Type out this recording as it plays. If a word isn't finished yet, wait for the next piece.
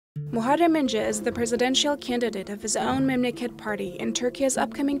Muharrem Ince is the presidential candidate of his own memleket party in Turkey's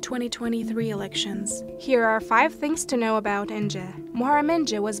upcoming 2023 elections. Here are 5 things to know about Ince. Muharrem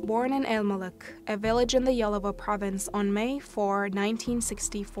Ince was born in Elmalık, a village in the Yalova province, on May 4,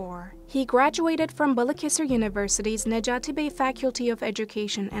 1964. He graduated from Balıkesir University's Necati Bey Faculty of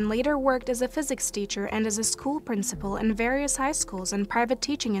Education and later worked as a physics teacher and as a school principal in various high schools and private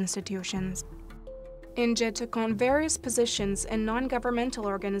teaching institutions. Ince took on various positions in non-governmental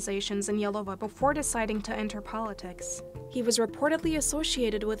organizations in Yalova before deciding to enter politics. He was reportedly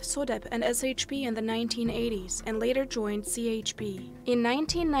associated with SODEP and SHP in the 1980s and later joined CHP. In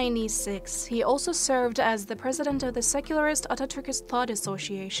 1996, he also served as the president of the secularist Atatürkist Thought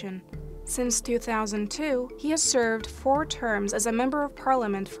Association. Since 2002, he has served 4 terms as a member of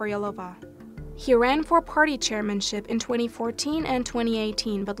parliament for Yalova. He ran for party chairmanship in 2014 and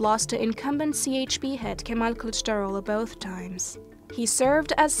 2018 but lost to incumbent CHP head Kemal Kılıçdaroğlu both times. He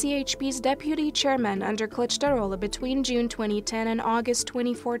served as CHP's deputy chairman under Kılıçdaroğlu between June 2010 and August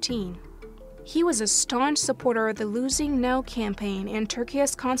 2014. He was a staunch supporter of the Losing No campaign in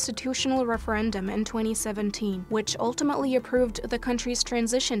Turkey's constitutional referendum in 2017, which ultimately approved the country's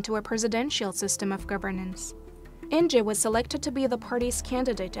transition to a presidential system of governance. Ince was selected to be the party's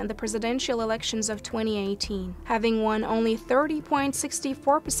candidate in the presidential elections of 2018. Having won only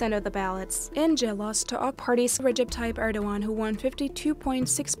 30.64% of the ballots, Ince lost to AK Party's Recep Tayyip Erdogan, who won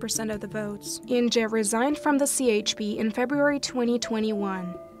 52.6% of the votes. Ince resigned from the CHP in February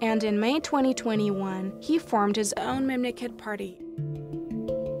 2021, and in May 2021, he formed his own memleket party.